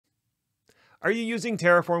Are you using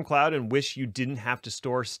Terraform Cloud and wish you didn't have to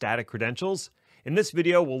store static credentials? In this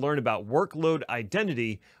video, we'll learn about Workload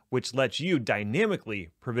Identity, which lets you dynamically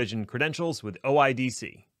provision credentials with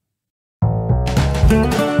OIDC.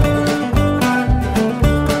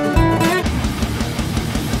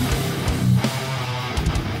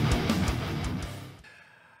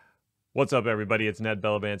 What's up, everybody? It's Ned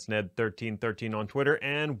Bellavance, Ned1313 on Twitter,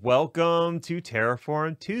 and welcome to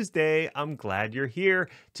Terraform Tuesday. I'm glad you're here.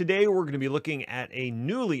 Today, we're going to be looking at a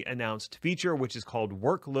newly announced feature, which is called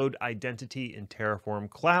Workload Identity in Terraform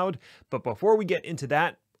Cloud. But before we get into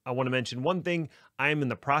that, I want to mention one thing. I am in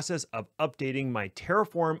the process of updating my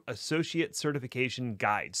Terraform Associate Certification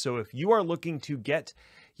Guide. So if you are looking to get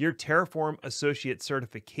your Terraform Associate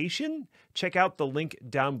Certification, check out the link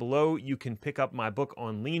down below. You can pick up my book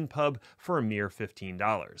on LeanPub for a mere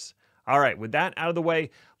 $15. All right, with that out of the way,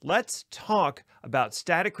 let's talk about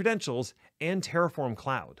static credentials and Terraform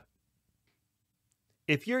Cloud.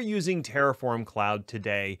 If you're using Terraform Cloud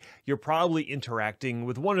today, you're probably interacting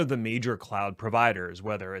with one of the major cloud providers,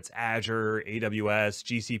 whether it's Azure, AWS,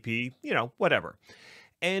 GCP, whatever.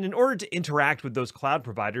 And in order to interact with those cloud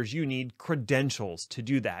providers, you need credentials to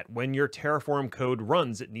do that. When your Terraform code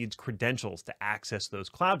runs, it needs credentials to access those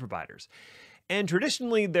cloud providers. And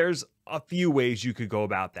traditionally, there's a few ways you could go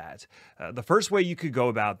about that. The first way you could go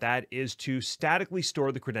about that is to statically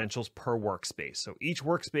store the credentials per workspace. So each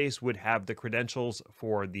workspace would have the credentials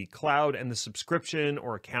for the cloud and the subscription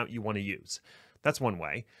or account you want to use. That's one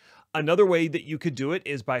way. Another way that you could do it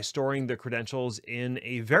is by storing the credentials in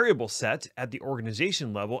a variable set at the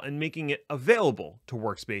organization level and making it available to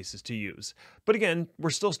workspaces to use. But again,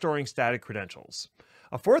 we're still storing static credentials.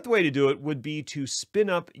 A fourth way to do it would be to spin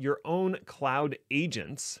up your own cloud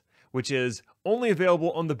agents, which is only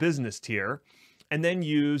available on the business tier, and then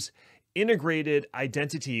use integrated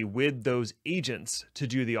identity with those agents to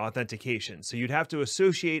do the authentication. So you'd have to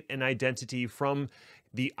associate an identity from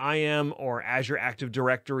the IAM or Azure Active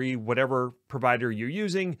Directory, whatever provider you're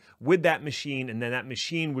using, with that machine, and then that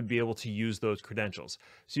machine would be able to use those credentials.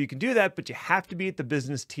 So you can do that, but you have to be at the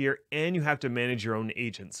business tier and you have to manage your own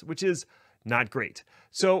agents, which is not great.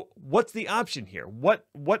 So what's the option here? What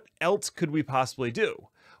else could we possibly do?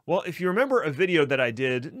 Well, if you remember a video that I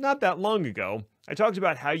did not that long ago, I talked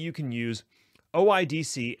about how you can use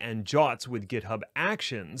OIDC and JOTs with GitHub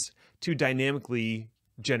Actions to dynamically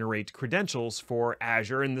generate credentials for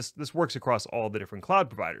Azure, and this works across all the different cloud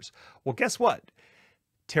providers. Well, guess what?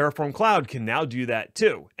 Terraform Cloud can now do that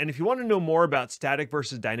too. And if you want to know more about static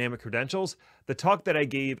versus dynamic credentials, the talk that I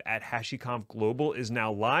gave at HashiConf Global is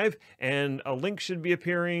now live, and a link should be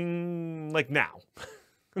appearing like now.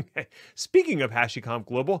 Okay. Speaking of HashiConf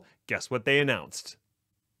Global, guess what they announced?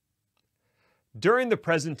 During the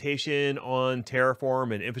presentation on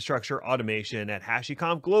Terraform and infrastructure automation at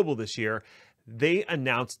HashiConf Global this year, they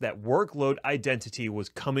announced that Workload Identity was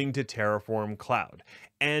coming to Terraform Cloud.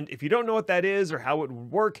 And if you don't know what that is or how it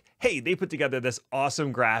would work, hey, they put together this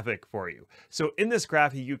awesome graphic for you. So in this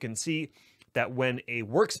graphic, you can see that when a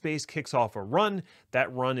workspace kicks off a run,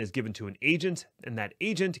 that run is given to an agent, and that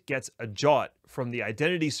agent gets a JOT from the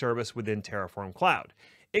identity service within Terraform Cloud.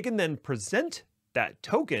 It can then present that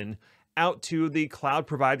token out to the cloud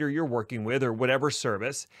provider you're working with or whatever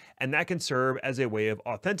service, and that can serve as a way of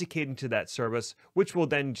authenticating to that service, which will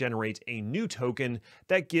then generate a new token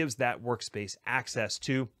that gives that workspace access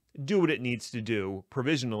to do what it needs to do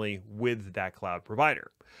provisionally with that cloud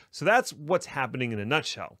provider. So that's what's happening in a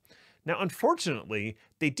nutshell. Now, unfortunately,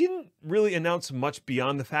 they didn't really announce much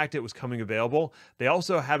beyond the fact it was coming available. They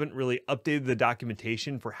also haven't really updated the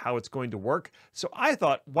documentation for how it's going to work. So I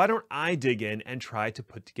thought, why don't I dig in and try to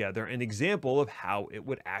put together an example of how it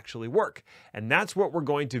would actually work? And that's what we're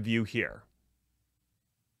going to view here.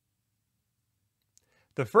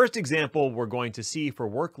 The first example we're going to see for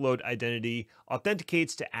Workload Identity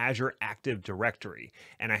authenticates to Azure Active Directory.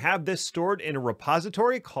 And I have this stored in a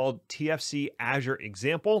repository called TFC Azure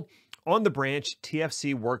Example on the branch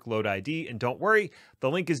TFC Workload ID. And don't worry, the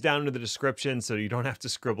link is down in the description, so you don't have to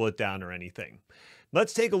scribble it down or anything.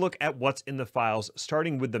 Let's take a look at what's in the files,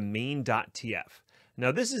 starting with the main.tf.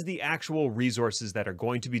 Now, this is the actual resources that are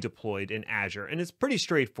going to be deployed in Azure, and it's pretty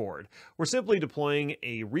straightforward. We're simply deploying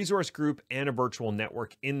a resource group and a virtual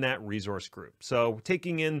network in that resource group. So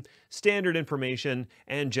taking in standard information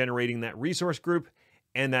and generating that resource group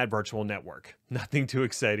and that virtual network. Nothing too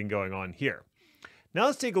exciting going on here. Now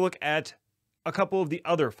let's take a look at a couple of the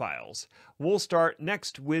other files. We'll start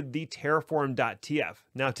next with the terraform.tf.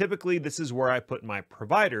 Now, typically this is where I put my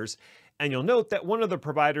providers, and you'll note that one of the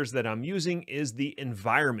providers that I'm using is the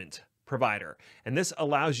environment provider. And this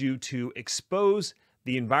allows you to expose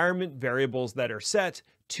the environment variables that are set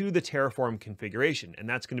to the Terraform configuration. And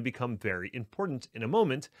that's going to become very important in a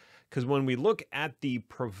moment, because when we look at the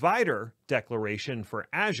provider declaration for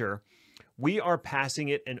Azure, we are passing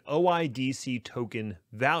it an OIDC token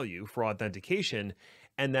value for authentication,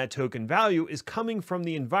 and that token value is coming from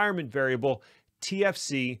the environment variable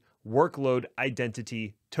TFC Workload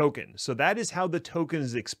Identity token. So that is how the token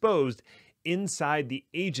is exposed inside the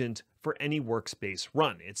agent for any workspace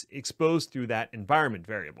run. It's exposed through that environment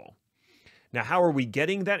variable. Now, how are we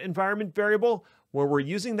getting that environment variable? Well, we're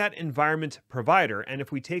using that environment provider, and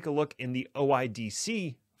if we take a look in the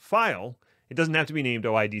OIDC file, it doesn't have to be named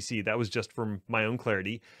OIDC, that was just for my own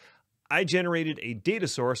clarity. I generated a data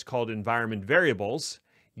source called environment variables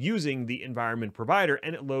using the environment provider,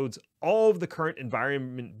 and it loads all of the current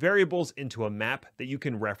environment variables into a map that you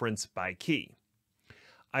can reference by key.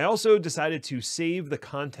 I also decided to save the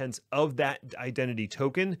contents of that identity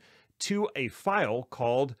token to a file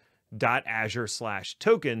called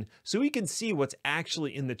 .azure/token so we can see what's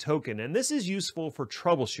actually in the token, and this is useful for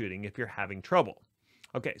troubleshooting if you're having trouble.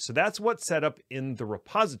 Okay, so that's what's set up in the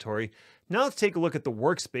repository. Now let's take a look at the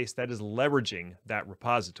workspace that is leveraging that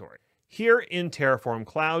repository. Here in Terraform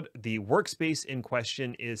Cloud, the workspace in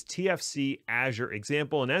question is TFC Azure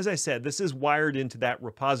Example, and as I said, this is wired into that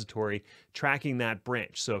repository tracking that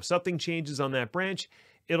branch. So if something changes on that branch,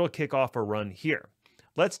 it'll kick off a run here.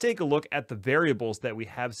 Let's take a look at the variables that we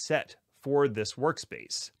have set for this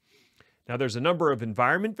workspace. Now there's a number of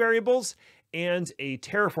environment variables and a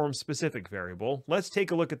Terraform specific variable. Let's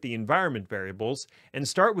take a look at the environment variables and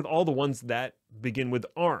start with all the ones that begin with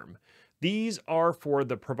ARM. These are for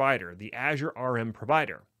the provider, the Azure RM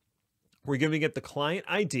provider. We're giving it the client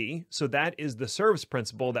ID, so that is the service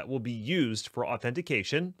principal that will be used for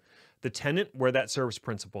authentication, the tenant where that service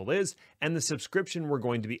principal is, and the subscription we're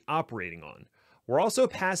going to be operating on. We're also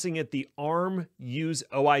passing it the ARM use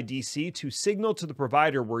OIDC to signal to the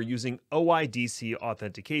provider we're using OIDC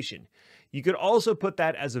authentication. You could also put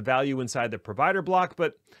that as a value inside the provider block,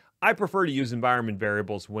 but I prefer to use environment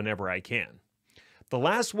variables whenever I can. The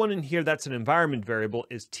last one in here that's an environment variable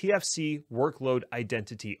is TFC Workload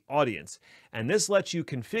Identity Audience, and this lets you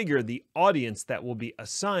configure the audience that will be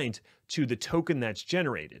assigned to the token that's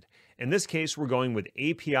generated. In this case, we're going with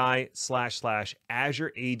API//Azure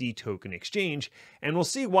AD Token Exchange, and we'll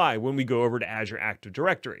see why when we go over to Azure Active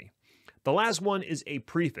Directory. The last one is a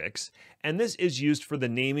prefix, and this is used for the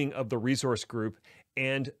naming of the resource group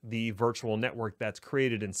and the virtual network that's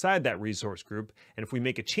created inside that resource group. And if we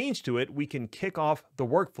make a change to it, we can kick off the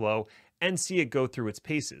workflow and see it go through its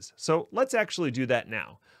paces. So let's actually do that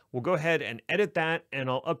now. We'll go ahead and edit that, and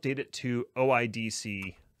I'll update it to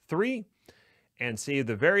OIDC3 and save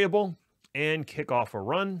the variable and kick off a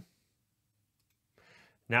run.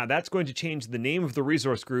 Now that's going to change the name of the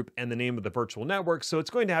resource group and the name of the virtual network, so it's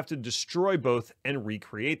going to have to destroy both and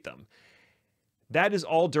recreate them. That is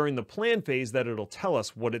all during the plan phase that it'll tell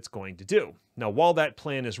us what it's going to do. Now, while that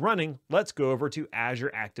plan is running, let's go over to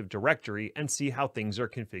Azure Active Directory and see how things are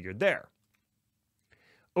configured there.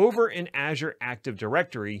 Over in Azure Active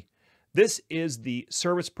Directory, this is the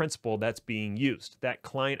service principal that's being used, that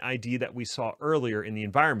client ID that we saw earlier in the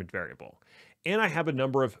environment variable. And I have a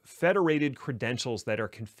number of federated credentials that are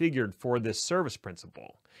configured for this service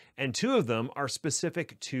principal. And two of them are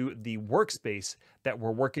specific to the workspace that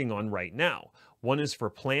we're working on right now. One is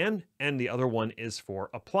for plan and the other one is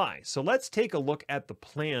for apply. So let's take a look at the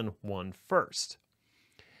plan one first.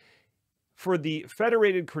 For the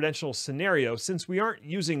federated credential scenario, since we aren't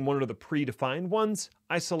using one of the predefined ones,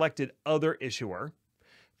 I selected other issuer.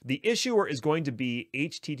 The issuer is going to be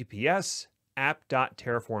https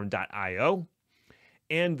app.terraform.io,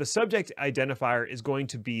 and the subject identifier is going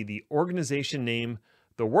to be the organization name,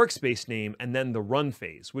 the workspace name, and then the run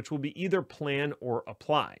phase, which will be either plan or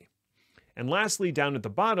apply. And lastly, down at the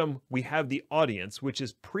bottom, we have the audience, which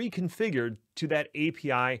is pre-configured to that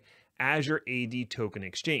API Azure AD Token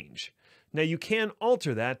Exchange. Now you can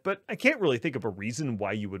alter that, but I can't really think of a reason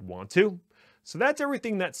why you would want to. So that's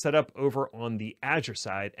everything that's set up over on the Azure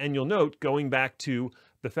side. And you'll note, going back to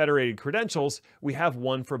the federated credentials, we have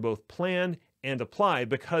one for both plan and apply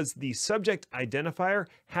because the subject identifier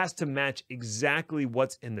has to match exactly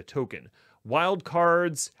what's in the token.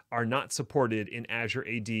 Wildcards are not supported in Azure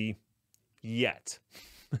AD yet.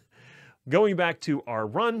 Going back to our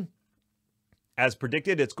run, as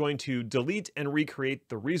predicted, it's going to delete and recreate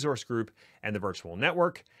the resource group and the virtual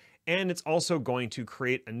network. And it's also going to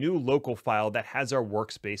create a new local file that has our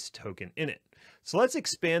workspace token in it. So let's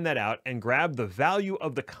expand that out and grab the value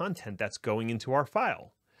of the content that's going into our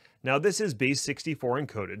file. Now this is base 64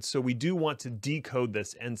 encoded, so we do want to decode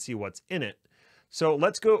this and see what's in it. So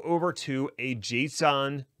let's go over to a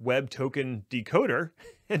JSON web token decoder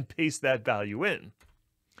and paste that value in.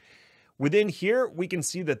 Within here, we can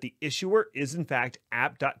see that the issuer is in fact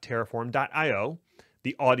app.terraform.io.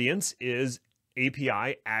 The audience is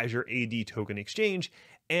API Azure AD Token Exchange,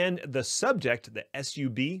 and the subject, the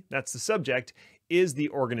SUB, that's the subject, is the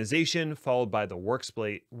organization, followed by the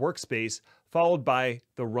workspace, followed by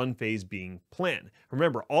the run phase being plan.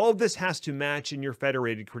 Remember, all of this has to match in your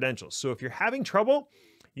federated credentials. So if you're having trouble,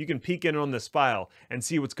 you can peek in on this file and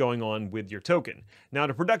see what's going on with your token. Now, in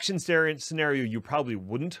a production scenario, you probably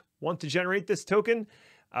wouldn't want to generate this token.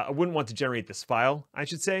 I wouldn't want to generate this file, I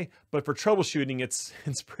should say, but for troubleshooting, it's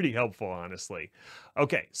pretty helpful, honestly.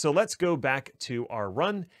 Okay, so let's go back to our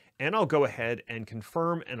run, and I'll go ahead and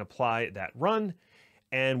confirm and apply that run.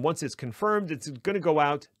 And once it's confirmed, it's going to go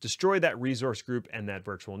out, destroy that resource group and that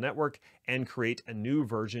virtual network, and create a new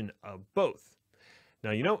version of both.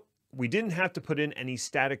 Now, you know, we didn't have to put in any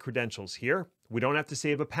static credentials here. We don't have to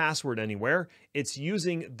save a password anywhere. It's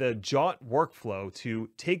using the JOT workflow to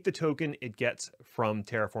take the token it gets from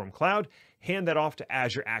Terraform Cloud, hand that off to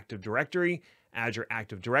Azure Active Directory. Azure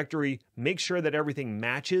Active Directory, make sure that everything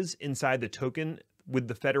matches inside the token with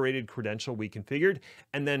the federated credential we configured,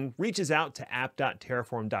 and then reaches out to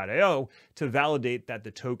app.terraform.io to validate that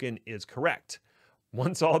the token is correct.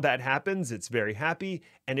 Once all that happens, it's very happy,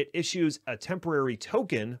 and it issues a temporary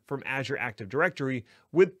token from Azure Active Directory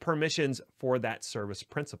with permissions for that service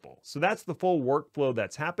principal. So that's the full workflow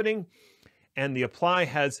that's happening, and the apply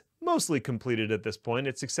has mostly completed at this point.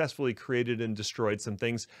 It successfully created and destroyed some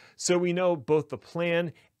things, so we know both the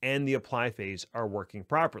plan and the apply phase are working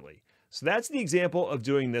properly. So that's the example of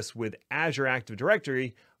doing this with Azure Active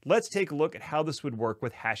Directory. Let's take a look at how this would work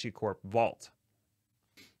with HashiCorp Vault.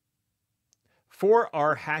 For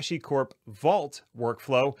our HashiCorp Vault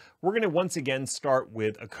workflow, we're going to once again start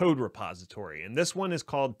with a code repository, and this one is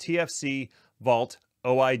called TFC Vault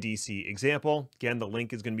OIDC Example. Again, the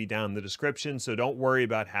link is going to be down in the description, so don't worry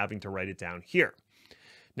about having to write it down here.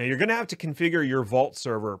 Now, you're going to have to configure your Vault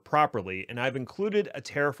server properly, and I've included a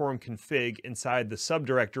Terraform config inside the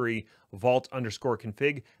subdirectory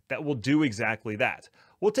vault_config that will do exactly that.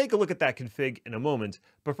 We'll take a look at that config in a moment,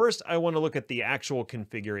 but first I want to look at the actual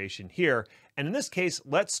configuration here, and in this case,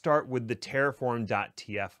 let's start with the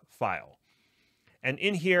terraform.tf file. And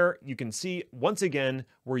in here, you can see, once again,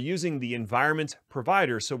 we're using the environment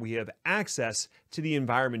provider, so we have access to the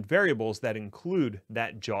environment variables that include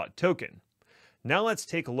that JOT token. Now let's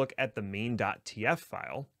take a look at the main.tf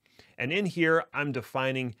file. And in here, I'm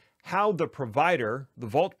defining how the provider, the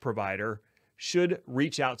Vault provider, should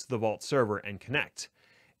reach out to the Vault server and connect.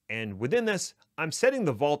 And within this, I'm setting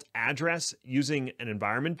the Vault address using an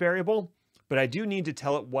environment variable, but I do need to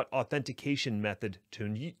tell it what authentication method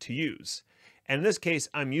to use. And in this case,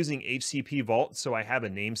 I'm using HCP Vault, so I have a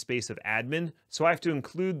namespace of admin, so I have to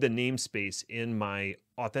include the namespace in my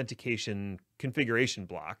authentication configuration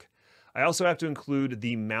block. I also have to include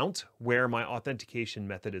the mount where my authentication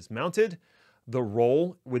method is mounted, the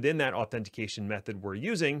role within that authentication method we're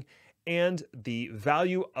using, and the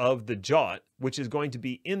value of the JOT, which is going to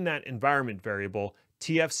be in that environment variable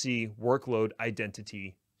TFC Workload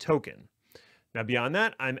Identity token. Now beyond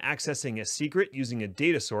that, I'm accessing a secret using a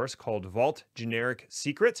data source called Vault Generic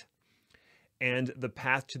Secret, and the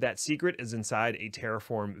path to that secret is inside a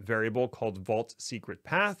Terraform variable called Vault Secret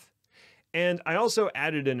Path. And I also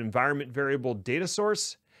added an environment variable data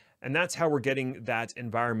source, and that's how we're getting that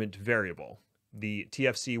environment variable, the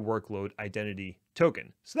TFC Workload Identity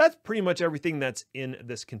token. So that's pretty much everything that's in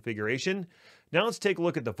this configuration. Now let's take a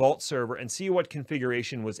look at the Vault server and see what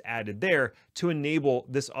configuration was added there to enable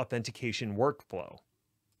this authentication workflow.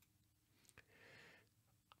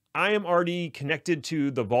 I am already connected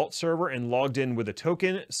to the Vault server and logged in with a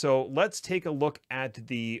token, so let's take a look at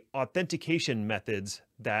the authentication methods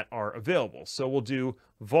that are available. So we'll do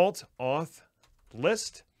Vault Auth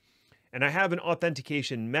list, and I have an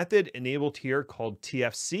authentication method enabled here called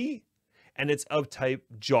TFC, and it's of type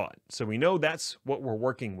JOT. So we know that's what we're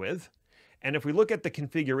working with. And if we look at the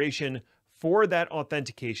configuration for that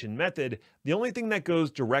authentication method, the only thing that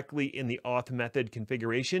goes directly in the auth method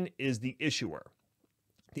configuration is the issuer.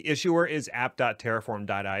 The issuer is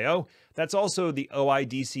app.terraform.io. That's also the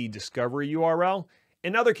OIDC discovery URL.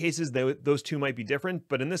 In other cases, those two might be different,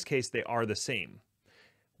 but in this case, they are the same.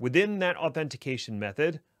 Within that authentication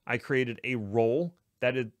method, I created a role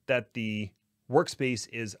that the workspace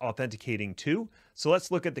is authenticating to. So let's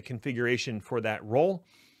look at the configuration for that role.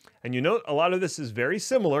 And you note a lot of this is very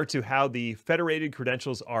similar to how the federated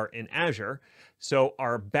credentials are in Azure. So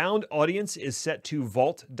our bound audience is set to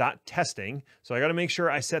vault.testing. So I got to make sure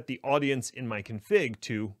I set the audience in my config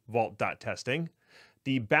to vault.testing.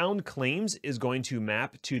 The bound claims is going to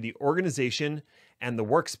map to the organization and the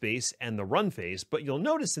workspace and the run phase, but you'll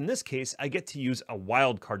notice in this case, I get to use a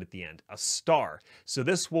wildcard at the end, a star. So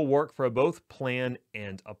this will work for both plan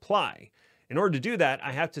and apply. In order to do that,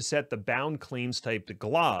 I have to set the bound claims type to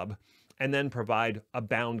glob and then provide a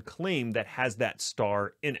bound claim that has that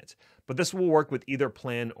star in it. But this will work with either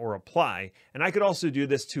plan or apply. And I could also do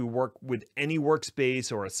this to work with any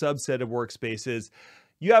workspace or a subset of workspaces.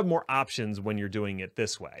 You have more options when you're doing it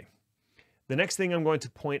this way. The next thing I'm going to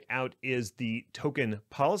point out is the token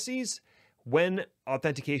policies. When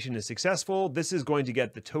authentication is successful, this is going to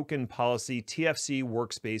get the token policy TFC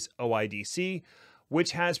workspace OIDC,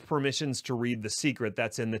 which has permissions to read the secret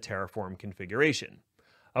that's in the Terraform configuration.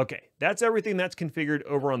 Okay, that's everything that's configured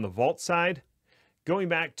over on the Vault side. Going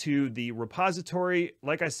back to the repository,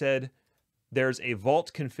 like I said, there's a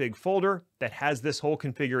Vault config folder that has this whole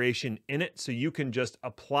configuration in it, so you can just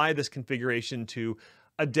apply this configuration to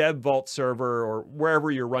a dev Vault server or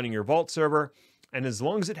wherever you're running your Vault server. And as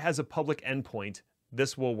long as it has a public endpoint,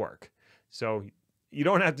 this will work. So you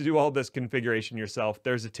don't have to do all this configuration yourself.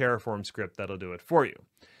 There's a Terraform script that'll do it for you.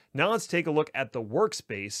 Now let's take a look at the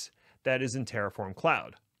workspace that is in Terraform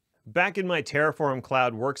Cloud. Back in my Terraform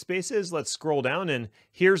Cloud workspaces, let's scroll down and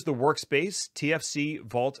here's the workspace TFC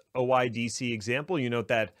Vault OIDC example. You note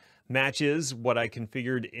that matches what I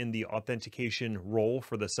configured in the authentication role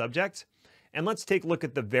for the subject. And let's take a look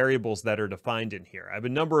at the variables that are defined in here. I have a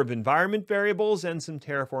number of environment variables and some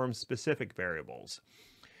Terraform specific variables.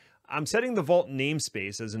 I'm setting the Vault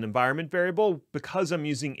namespace as an environment variable because I'm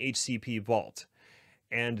using HCP Vault.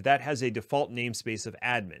 And that has a default namespace of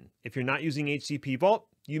admin. If you're not using HCP Vault,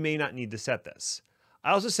 you may not need to set this.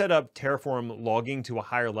 I also set up Terraform logging to a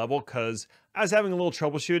higher level because I was having a little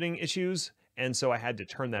troubleshooting issues. And so I had to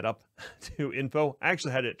turn that up to info. I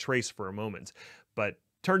actually had it trace for a moment, but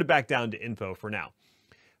turned it back down to info for now.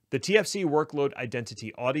 The TFC workload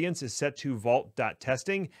identity audience is set to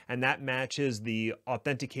vault.testing, and that matches the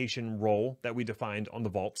authentication role that we defined on the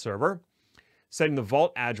Vault server. Setting the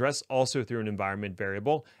Vault address also through an environment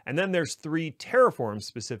variable. And then there's 3 Terraform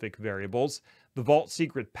specific variables. The Vault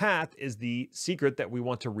secret path is the secret that we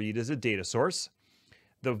want to read as a data source.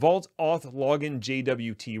 The Vault auth login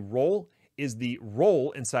JWT role is the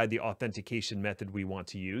role inside the authentication method we want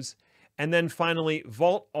to use. And then finally,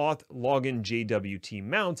 Vault auth login JWT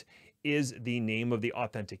mount is the name of the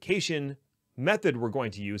authentication method we're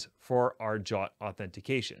going to use for our JWT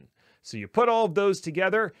authentication. So you put all of those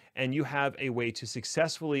together and you have a way to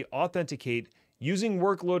successfully authenticate using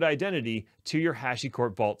workload identity to your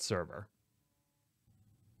HashiCorp Vault server.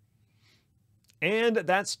 And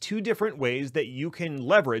that's 2 different ways that you can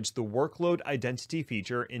leverage the workload identity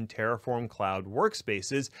feature in Terraform Cloud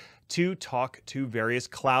workspaces to talk to various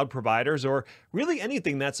cloud providers or really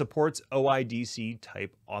anything that supports OIDC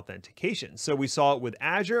type authentication. So we saw it with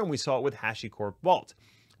Azure and we saw it with HashiCorp Vault.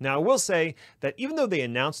 Now, I will say that even though they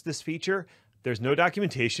announced this feature, there's no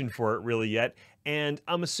documentation for it really yet, and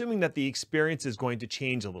I'm assuming that the experience is going to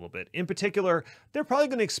change a little bit. In particular, they're probably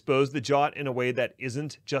going to expose the JWT in a way that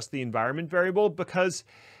isn't just the environment variable because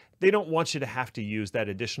they don't want you to have to use that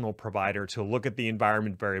additional provider to look at the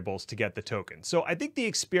environment variables to get the token. So I think the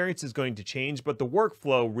experience is going to change, but the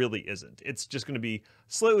workflow really isn't. It's just going to be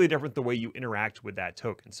slightly different the way you interact with that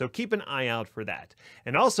token. So keep an eye out for that.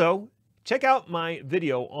 And also, check out my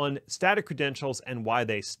video on static credentials and why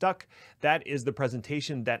they stuck. That is the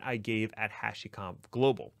presentation that I gave at HashiConf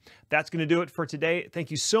Global. That's going to do it for today.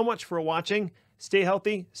 Thank you so much for watching. Stay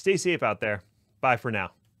healthy, stay safe out there. Bye for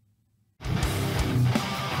now.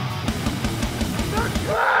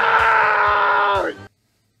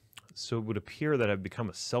 So it would appear that I've become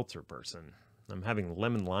a seltzer person. I'm having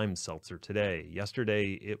lemon lime seltzer today.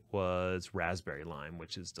 Yesterday it was raspberry lime,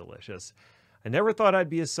 which is delicious. I never thought I'd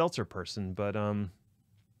be a seltzer person, but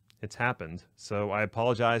it's happened. So I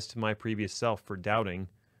apologize to my previous self for doubting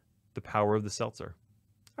the power of the seltzer.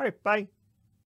 All right, bye.